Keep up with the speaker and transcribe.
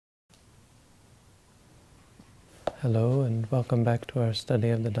Hello and welcome back to our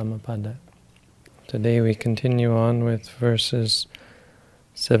study of the Dhammapada. Today we continue on with verses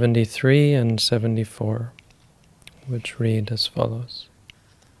 73 and 74, which read as follows.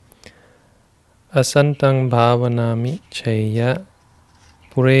 Asantaṃ bhāvanamiccheyya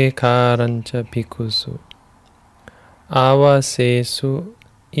purekkhārañca bhikkhusu āvāsesu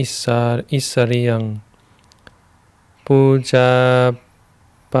issariyaṃ pūjā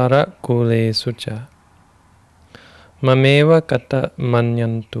parakulesu mameva kata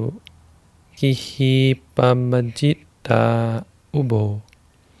maññantu gihīpabbajitā ubho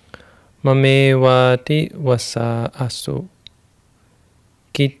mamevātivasā assu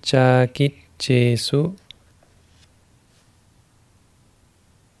kiccākiccesu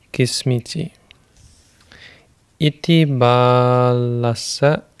kismici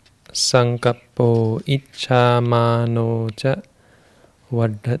bālassa saṅkappo icchā māno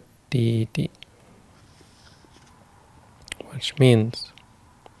vaḍḍhati, which means,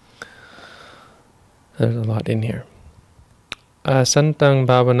 there's a lot in here. Asantaṃ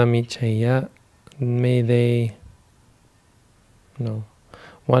bhāvanamiccheyya,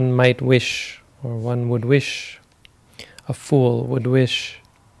 one might wish, or one would wish, a fool would wish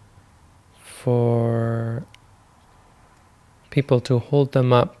for people to hold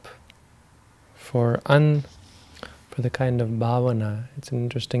them up for the kind of bhavana. It's an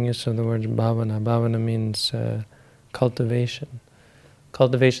interesting use of the word bhavana. Bhavana means cultivation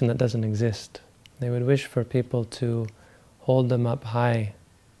that doesn't exist. They would wish for people to hold them up high,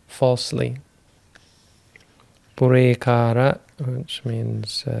 falsely. Purekkhāra, which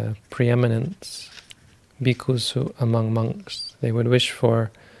means preeminence. Bhikkhusu, among monks. They would wish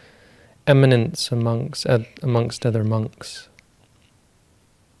for eminence amongst other monks.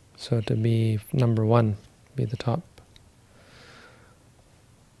 So to be number one, be the top.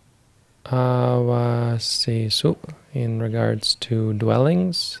 Āvāsesu, in regards to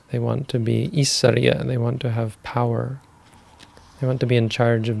dwellings, they want to be issariyaṃ, they want to have power. They want to be in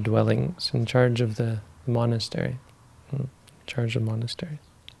charge of dwellings, in charge of the monastery, in charge of monasteries.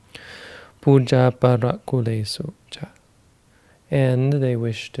 Pūjā parakulesu. And they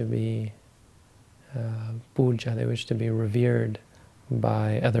wish to be pūjā, they wish to be revered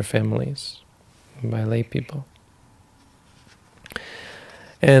by other families, by lay people.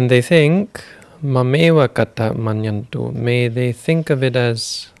 And they think, mameva kata maññantu, may they think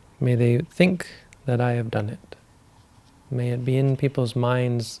that I have done it. May it be in people's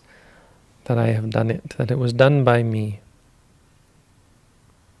minds that I have done it, that it was done by me.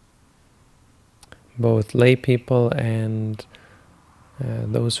 Both lay people and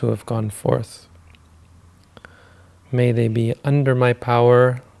those who have gone forth. May they be under my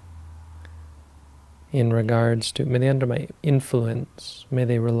power in regards to, may they under my influence, may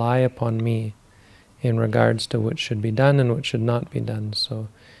they rely upon me in regards to what should be done and what should not be done. So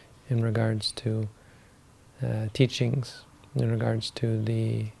in regards to teachings, in regards to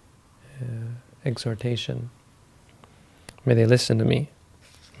the exhortation, may they listen to me.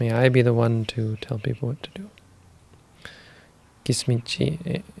 May I be the one to tell people what to do.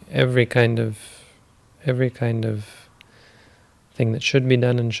 Kismici, every kind of thing that should be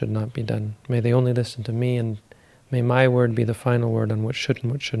done and should not be done. May they only listen to me, and may my word be the final word on what should and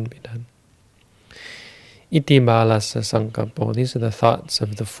what shouldn't be done. Bālassa saṅkappo, these are the thoughts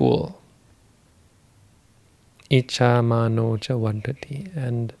of the fool. Icchā māno vaḍḍhati,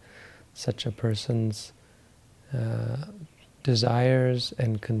 and such a person's desires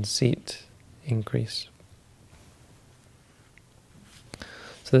and conceit increase.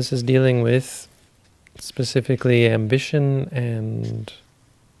 So this is dealing with specifically ambition and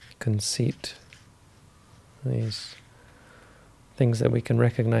conceit. These things that we can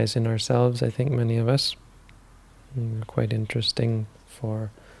recognize in ourselves, I think many of us. Are quite interesting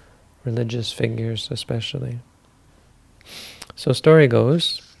for religious figures especially. So story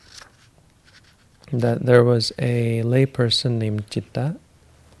goes that there was a layperson named Citta,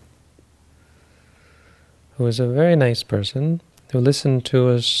 who was a very nice person, who listened to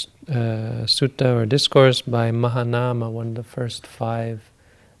a sutta or discourse by Mahānāma, one of the first 5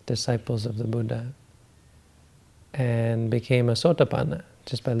 disciples of the Buddha, and became a sotapanna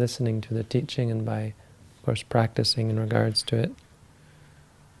just by listening to the teaching and by, of course, practicing in regards to it,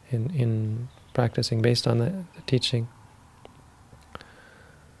 in practicing based on the teaching.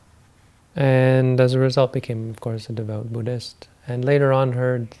 And as a result became, of course, a devout Buddhist, and later on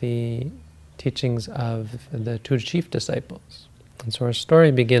heard the teachings of the 2 chief disciples. And so our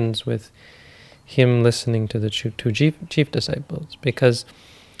story begins with him listening to the 2 chief disciples, because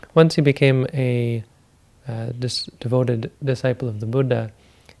once he became a devoted disciple of the Buddha,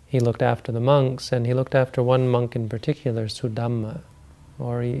 he looked after the monks, and he looked after one monk in particular, Sudhamma.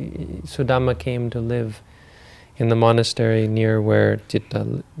 Sudhamma came to live in the monastery near where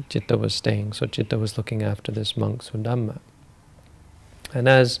Citta was staying. So Citta was looking after this monk, Sudhamma. And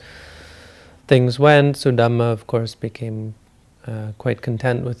as things went, Sudhamma, of course, became quite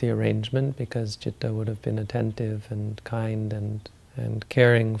content with the arrangement, because Citta would have been attentive and kind and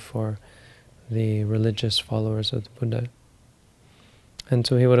caring for the religious followers of the Buddha. And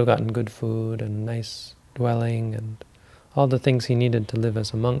so he would have gotten good food and nice dwelling, and all the things he needed to live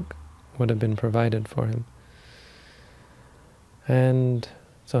as a monk would have been provided for him. And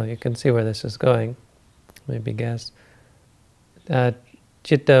so you can see where this is going, maybe guess.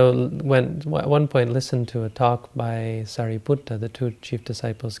 Citta went, at one point, listened to a talk by Sariputta. The two chief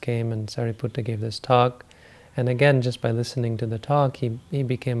disciples came, and Sariputta gave this talk. And again, just by listening to the talk, he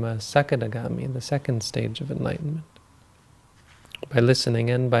became a sakadagami, the second stage of enlightenment, by listening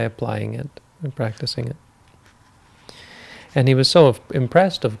and by applying it and practicing it. And he was so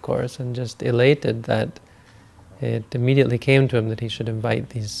impressed, of course, and just elated, that it immediately came to him that he should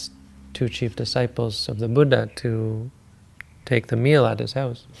invite these two chief disciples of the Buddha to take the meal at his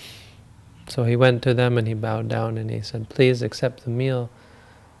house. So he went to them and he bowed down and he said, "Please accept the meal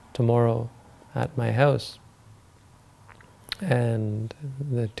tomorrow at my house." And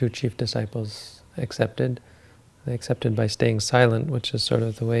the two chief disciples accepted. They accepted by staying silent, which is sort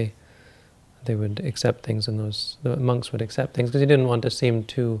of the way they would accept things, and the monks would accept things, because he didn't want to seem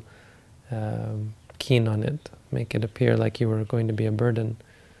too keen on it, make it appear like you were going to be a burden.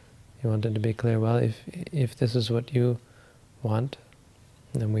 He wanted to be clear, well, if this is what you want,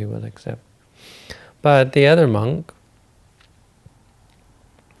 then we will accept. But the other monk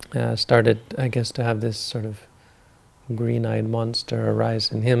started, I guess, to have this sort of green-eyed monster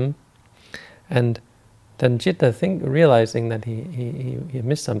arise in him, and then Citta, realizing that he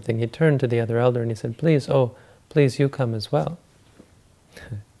missed something, he turned to the other elder and he said, "Please, oh, please, you come as well."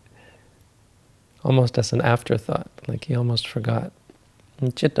 Almost as an afterthought, like he almost forgot.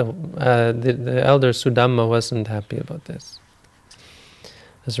 And Citta, the elder Sudhamma, wasn't happy about this.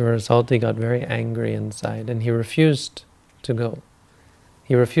 As a result, he got very angry inside, and he refused to go.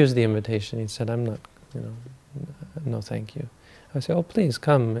 He refused the invitation. He said, "I'm not, no thank you." I said, "Oh, please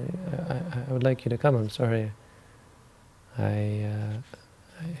come. I would like you to come. I'm sorry. I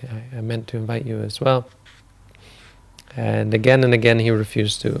meant to invite you as well." And again he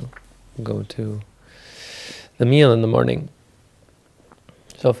refused to go to the meal in the morning.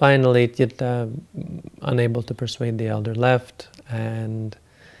 So finally, Citta, unable to persuade the elder, left. And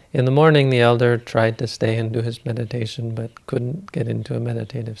in the morning, the elder tried to stay and do his meditation, but couldn't get into a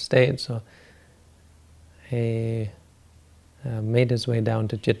meditative state. So he made his way down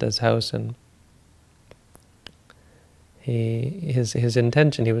to Citta's house, and his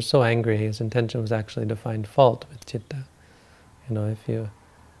intention, he was so angry, his intention was actually to find fault with Citta.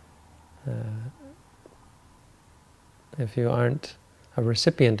 If you aren't a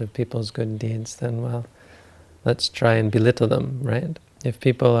recipient of people's good deeds, then, well, let's try and belittle them, right? If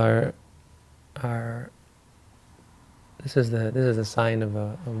people are this is a sign of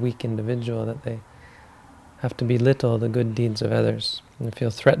a weak individual, that they have to belittle the good deeds of others and feel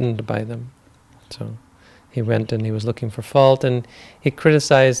threatened by them. So he went and he was looking for fault, and he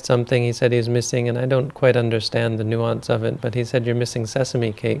criticized something. He said he was missing, and I don't quite understand the nuance of it, but he said, "You're missing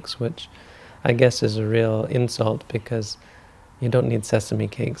sesame cakes," which I guess is a real insult, because you don't need sesame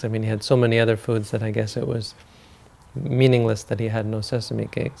cakes. I mean, he had so many other foods that I guess it was meaningless that he had no sesame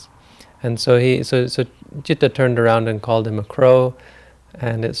cakes. And so Citta turned around and called him a crow,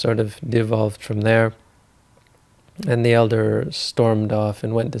 and it sort of devolved from there. And the elder stormed off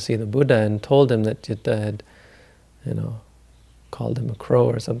and went to see the Buddha and told him that Citta had, called him a crow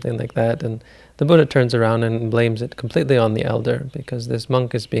or something like that. And the Buddha turns around and blames it completely on the elder, because this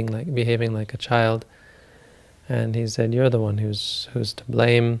monk is behaving like a child. And he said, "You're the one who's to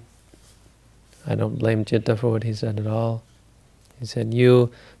blame. I don't blame Citta for what he said at all." He said,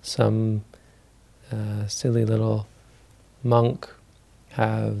 "You, some silly little monk,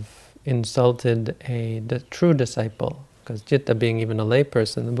 have insulted a true disciple." Because Citta, being even a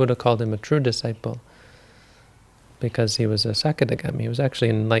layperson, the Buddha called him a true disciple, because he was a sakadagami. He was actually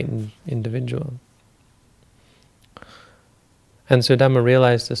an enlightened individual. And Sudhamma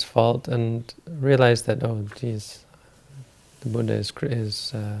realized his fault and realized that, oh, geez, the Buddha is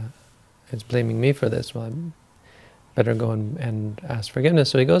blaming me for this. Well, I better go and ask forgiveness.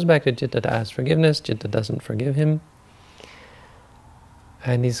 So he goes back to Citta to ask forgiveness. Citta doesn't forgive him.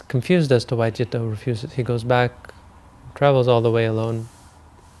 And he's confused as to why Citta refuses. He goes back, travels all the way alone,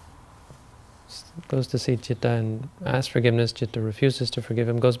 goes to see Citta and asks forgiveness. Citta refuses to forgive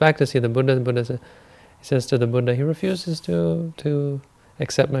him. Goes back to see the Buddha. The Buddha he says to the Buddha, he refuses to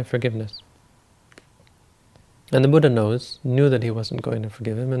accept my forgiveness. And the Buddha knew that he wasn't going to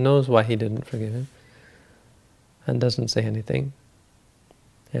forgive him, and knows why he didn't forgive him, and doesn't say anything.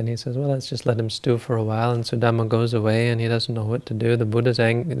 And he says, well, let's just let him stew for a while. And Sudama goes away, and he doesn't know what to do. The Buddha's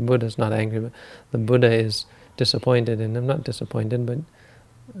not angry, but the Buddha is disappointed in him. Not disappointed, but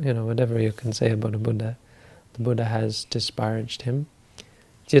whatever you can say about a Buddha. The Buddha has disparaged him.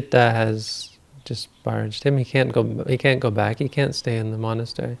 Citta has disparaged him. He can't go back. He can't stay in the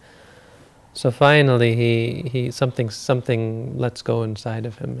monastery. So finally, he something lets go inside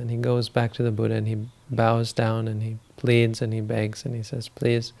of him, and he goes back to the Buddha, and he bows down, and he pleads, and he begs, and he says,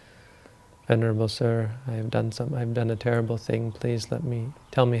 "Please, Venerable Sir, I've done a terrible thing. Please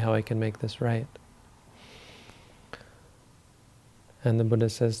tell me how I can make this right." And the Buddha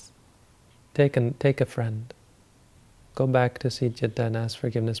says, take a friend. Go back to see Citta and ask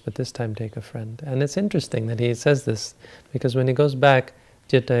forgiveness, but this time take a friend. And it's interesting that he says this, because when he goes back,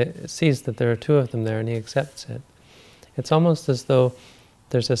 Citta sees that there are two of them there, and he accepts it. It's almost as though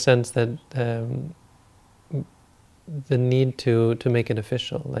there's a sense that the need to make it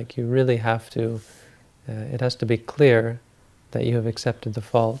official, like you really have to, it has to be clear that you have accepted the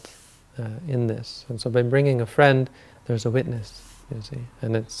fault in this. And so by bringing a friend, there's a witness, you see,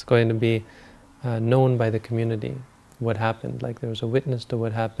 and it's going to be known by the community what happened. Like there was a witness to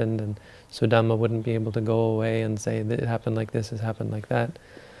what happened, and Sudama wouldn't be able to go away and say that it happened like this, it happened like that.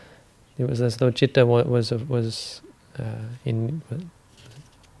 It was as though Citta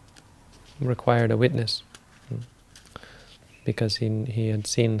required a witness, because he had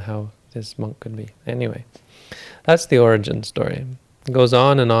seen how this monk could be. Anyway, that's the origin story. It goes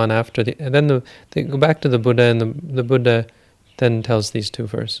on and on after and then they go back to the Buddha, and the Buddha then tells these two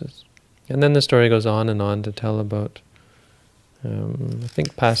verses. And then the story goes on and on to tell about, I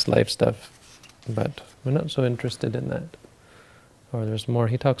think, past life stuff, but we're not so interested in that. Or there's more,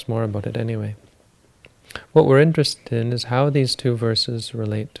 he talks more about it anyway. What we're interested in is how these two verses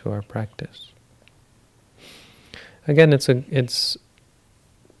relate to our practice. Again, it's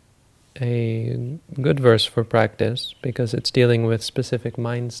a good verse for practice because it's dealing with specific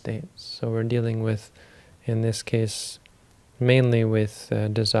mind states. So we're dealing with, in this case, mainly with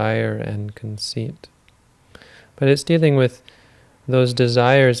desire and conceit. But it's dealing with those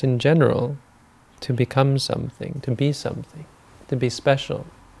desires in general to become something, to be special,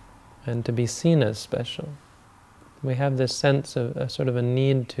 and to be seen as special. We have this sense of a sort of a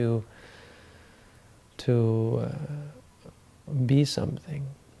need to be something.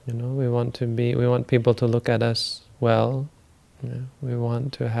 We want people to look at us well. We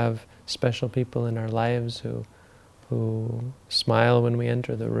want to have special people in our lives who smile when we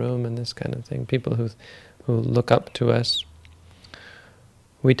enter the room and this kind of thing. People who look up to us.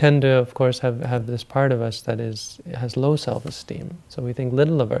 We tend to, of course, have this part of us that has low self-esteem. So we think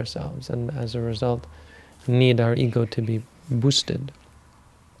little of ourselves, and as a result, need our ego to be boosted.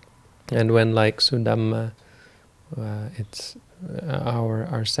 And when, like Sudamma, it's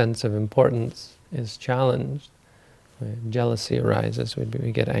our sense of importance is challenged, jealousy arises,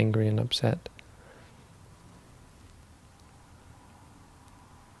 we get angry and upset.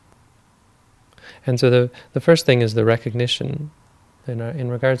 And so the first thing is the recognition. In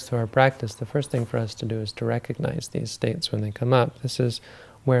regards to our practice, the first thing for us to do is to recognize these states when they come up. This is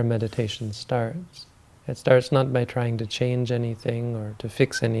where meditation starts. It starts not by trying to change anything or to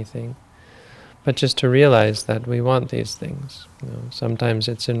fix anything, but just to realize that we want these things. Sometimes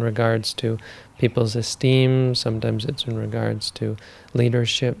it's in regards to people's esteem, sometimes it's in regards to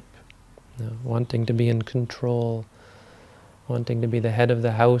leadership, wanting to be in control, wanting to be the head of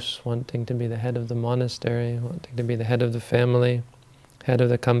the house, wanting to be the head of the monastery, wanting to be the head of the family, head of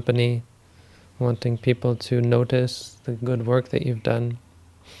the company, wanting people to notice the good work that you've done,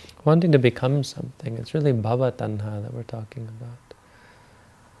 wanting to become something. It's really bhava-tanha that we're talking about,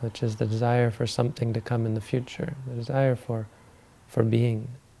 which is the desire for something to come in the future, the desire for being,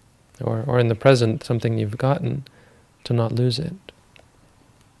 or in the present, something you've gotten, to not lose it.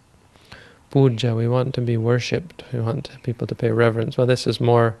 Pūjā, we want to be worshipped, we want people to pay reverence. Well, this is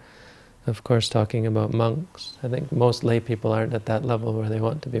more, of course, talking about monks. I think most lay people aren't at that level where they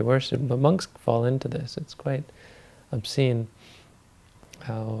want to be worshipped, but monks fall into this. It's quite obscene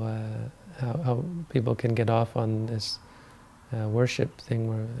how people can get off on this worship thing,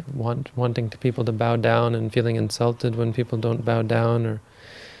 where wanting people to bow down and feeling insulted when people don't bow down. Or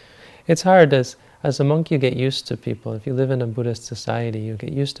it's hard as a monk. You get used to people. If you live in a Buddhist society, you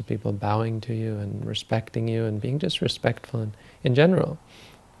get used to people bowing to you and respecting you and being just respectful in general.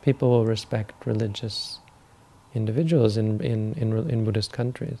 people will respect religious individuals in Buddhist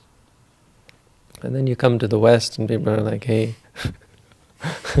countries. And then you come to the West and people are like, hey,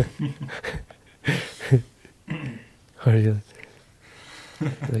 are you...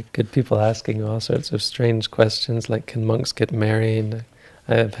 Like, get people asking all sorts of strange questions, like, can monks get married?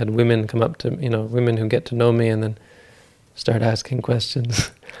 I've had women come up to, women who get to know me and then start asking questions,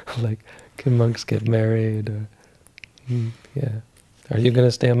 like, can monks get married? Or, yeah, are you going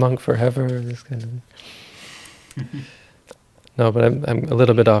to stay a monk forever? This kind of thing. No, but I'm a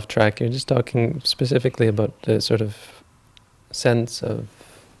little bit off track here. Just talking specifically about the sort of sense of...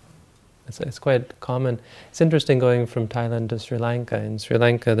 It's quite common. It's interesting going from Thailand to Sri Lanka. In Sri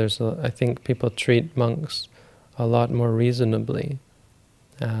Lanka, I think people treat monks a lot more reasonably.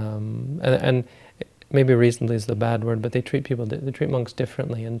 And maybe reasonably is the bad word, but they treat monks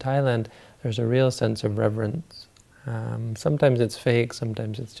differently. In Thailand, there's a real sense of reverence. Sometimes it's fake,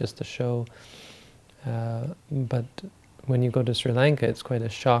 sometimes it's just a show. But when you go to Sri Lanka, it's quite a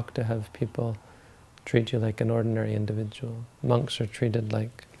shock to have people treat you like an ordinary individual. Monks are treated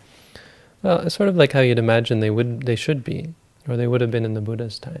like... Well, it's sort of like how you'd imagine they should be, or they would have been in the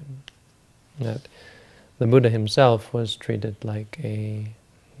Buddha's time. That the Buddha himself was treated like a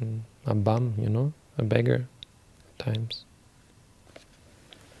bum, a beggar at times.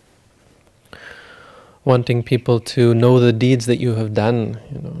 Wanting people to know the deeds that you have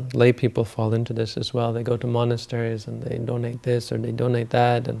done, lay people fall into this as well. They go to monasteries and they donate this or they donate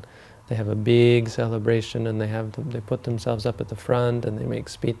that, and they have a big celebration, and they put themselves up at the front and they make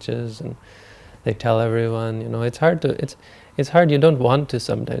speeches and they tell everyone. It's hard. You don't want to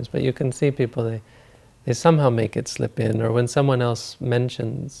sometimes, but you can see people. They somehow make it slip in, or when someone else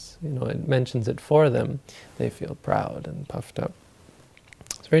mentions it for them, they feel proud and puffed up.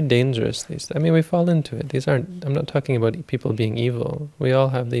 It's very dangerous. We fall into it. I'm not talking about people being evil. We all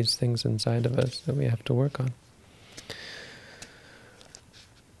have these things inside of us that we have to work on.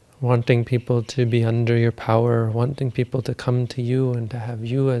 Wanting people to be under your power, wanting people to come to you and to have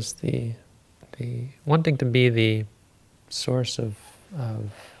you as wanting to be the source of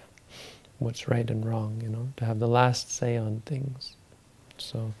what's right and wrong, to have the last say on things.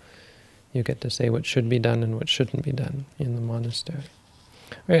 So you get to say what should be done and what shouldn't be done in the monastery.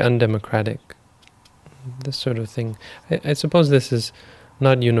 Very undemocratic, this sort of thing. I suppose this is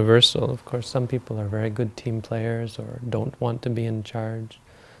not universal. Of course, some people are very good team players or don't want to be in charge.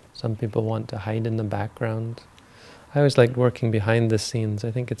 Some people want to hide in the background. I always like working behind the scenes.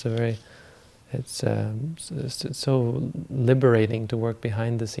 I think it's so liberating to work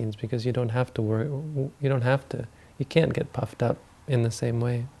behind the scenes, because you don't have to work. You can't get puffed up in the same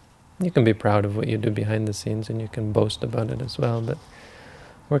way. You can be proud of what you do behind the scenes, and you can boast about it as well. But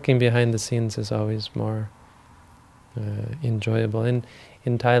working behind the scenes is always more enjoyable. In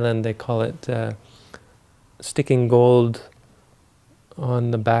Thailand, they call it sticking gold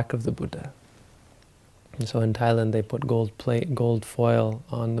on the back of the Buddha. And so in Thailand they put gold foil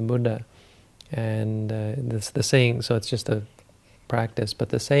on the Buddha, and the saying. So it's just a practice, but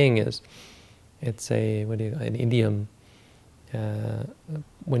the saying is, it's an idiom.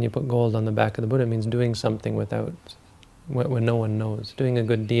 When you put gold on the back of the Buddha, it means doing something when no one knows, doing a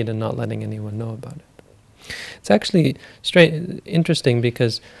good deed and not letting anyone know about it. It's actually interesting,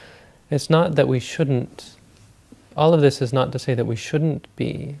 because it's not that we shouldn't. All of this is not to say that we shouldn't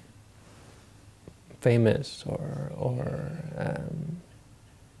be famous or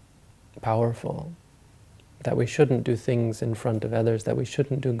powerful, that we shouldn't do things in front of others, that we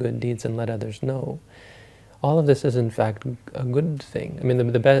shouldn't do good deeds and let others know. All of this is in fact a good thing.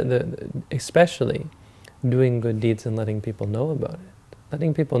 Especially doing good deeds and letting people know about it.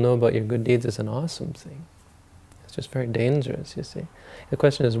 Letting people know about your good deeds is an awesome thing. It's just very dangerous, you see. The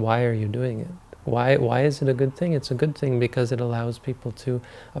question is, why are you doing it? Why is it a good thing? It's a good thing because it allows people to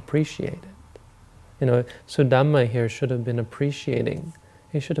appreciate it. Sudamma here should have been appreciating.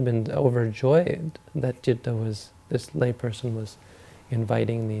 He should have been overjoyed that this layperson was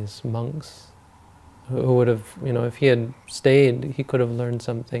inviting these monks who would have, if he had stayed, he could have learned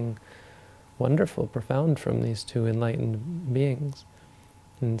something wonderful, profound from these two enlightened beings.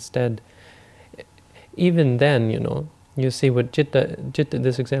 Instead, even then, you see what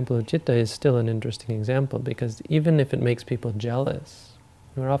this example of citta is still an interesting example, because even if it makes people jealous,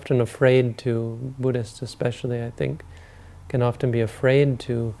 we're often afraid to, Buddhists especially, I think, can often be afraid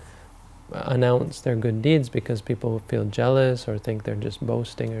to announce their good deeds because people feel jealous or think they're just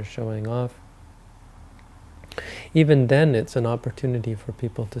boasting or showing off. Even then, it's an opportunity for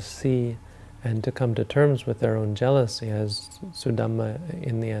people to see and to come to terms with their own jealousy, as Sudamma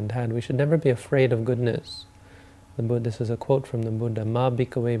in the end had. We should never be afraid of goodness. This is a quote from the Buddha, "Ma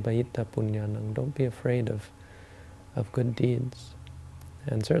bhikkhave bhajitā puññānaṃ." Don't be afraid of good deeds.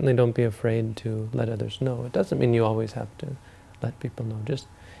 And certainly don't be afraid to let others know. It doesn't mean you always have to let people know.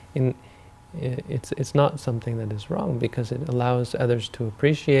 It's not something that is wrong, because it allows others to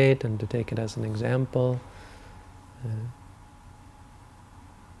appreciate and to take it as an example.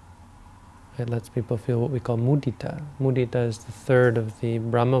 It lets people feel what we call mudita. Mudita is the third of the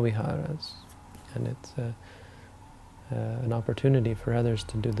Brahma Viharas, and it's an opportunity for others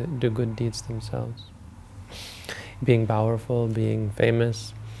to do good deeds themselves. Being powerful, being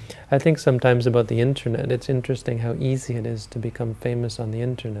famous. I think sometimes about the internet, it's interesting how easy it is to become famous on the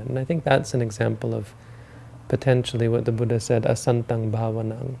internet. And I think that's an example of potentially what the Buddha said, asantaṃ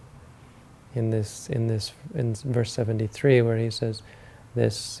bhāvanamiccheyya, in verse 73, where he says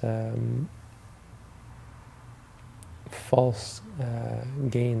this false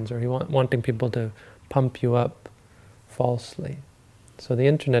gains, or wanting people to pump you up falsely. So the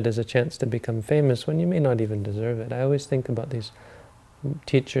internet is a chance to become famous when you may not even deserve it. I always think about these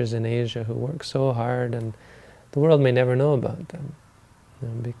teachers in Asia who work so hard, and the world may never know about them,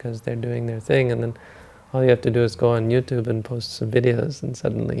 because they're doing their thing, and then all you have to do is go on YouTube and post some videos, and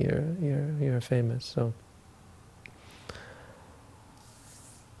suddenly you're famous. So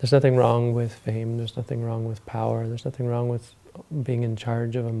there's nothing wrong with fame. There's nothing wrong with power. There's nothing wrong with being in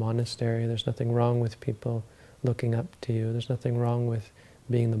charge of a monastery. There's nothing wrong with people looking up to you. There's nothing wrong with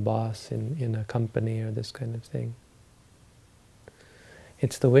being the boss in a company or this kind of thing.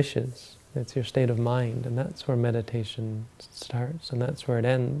 It's the wishes. It's your state of mind, and that's where meditation starts, and that's where it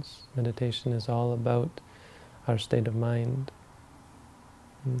ends. Meditation is all about our state of mind.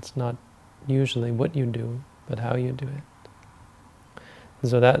 And it's not usually what you do, but how you do it.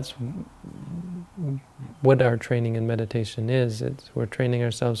 And so that's what our training in meditation is. We're training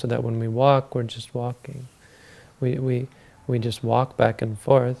ourselves so that when we walk, we're just walking. We just walk back and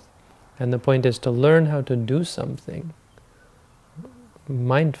forth, and the point is to learn how to do something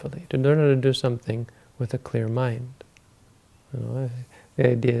mindfully, to learn how to do something with a clear mind. The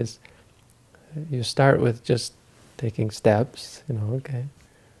idea is you start with just taking steps, okay.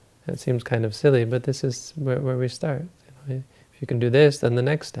 That seems kind of silly, but this is where we start. If you can do this, then the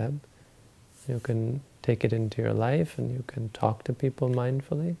next step, you can take it into your life, and you can talk to people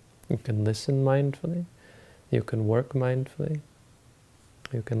mindfully, you can listen mindfully, you can work mindfully,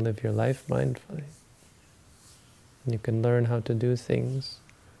 you can live your life mindfully. You can learn how to do things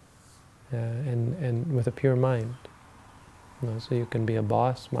and with a pure mind. So you can be a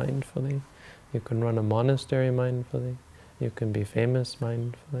boss mindfully, you can run a monastery mindfully, you can be famous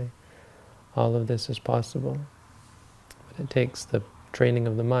mindfully. All of this is possible. But it takes the training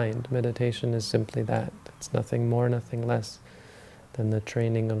of the mind. Meditation is simply that. It's nothing more, nothing less than the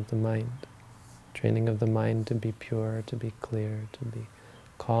training of the mind. Training of the mind to be pure, to be clear, to be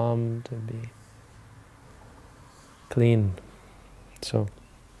calm, to be clean. So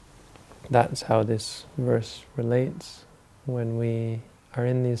that's how this verse relates. When we are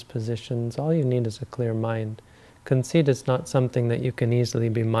in these positions, all you need is a clear mind. Conceit is not something that you can easily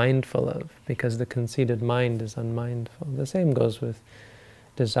be mindful of, because the conceited mind is unmindful. The same goes with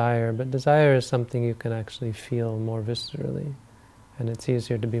desire, but desire is something you can actually feel more viscerally. And it's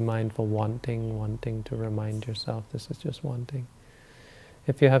easier to be mindful wanting to remind yourself this is just wanting.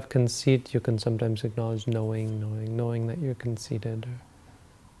 If you have conceit, you can sometimes acknowledge knowing that you're conceited,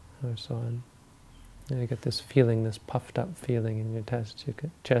 or so on. And you get this feeling, this puffed up feeling in your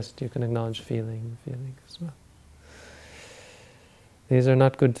chest. You can acknowledge feeling as well. These are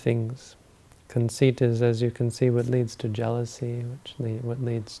not good things. Conceit is, as you can see, what leads to jealousy, what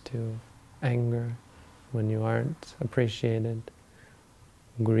leads to anger when you aren't appreciated.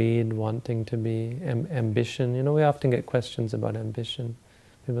 Greed, wanting to be, ambition. We often get questions about ambition.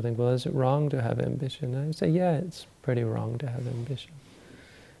 People think, well, is it wrong to have ambition? And I say, yeah, it's pretty wrong to have ambition.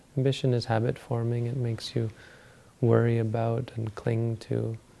 Ambition is habit forming. It makes you worry about and cling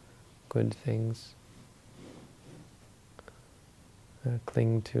to good things.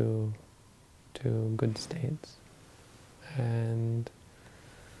 Cling to good states. And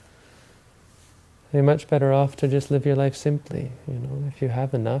you're much better off to just live your life simply. If you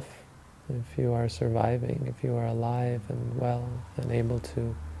have enough, if you are surviving, if you are alive and well and able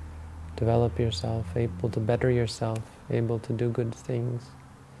to develop yourself, able to better yourself, able to do good things,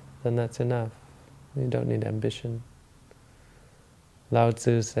 then that's enough. You don't need ambition. Lao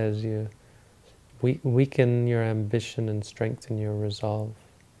Tzu says you weaken your ambition and strengthen your resolve.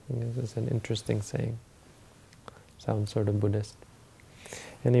 This is an interesting saying. Sounds sort of Buddhist.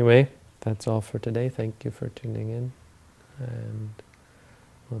 Anyway, that's all for today. Thank you for tuning in. And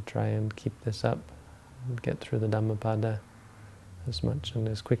we'll try and keep this up get through the Dhammapada as much and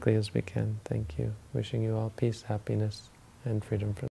as quickly as we can. Thank you. Wishing you all peace, happiness, and freedom from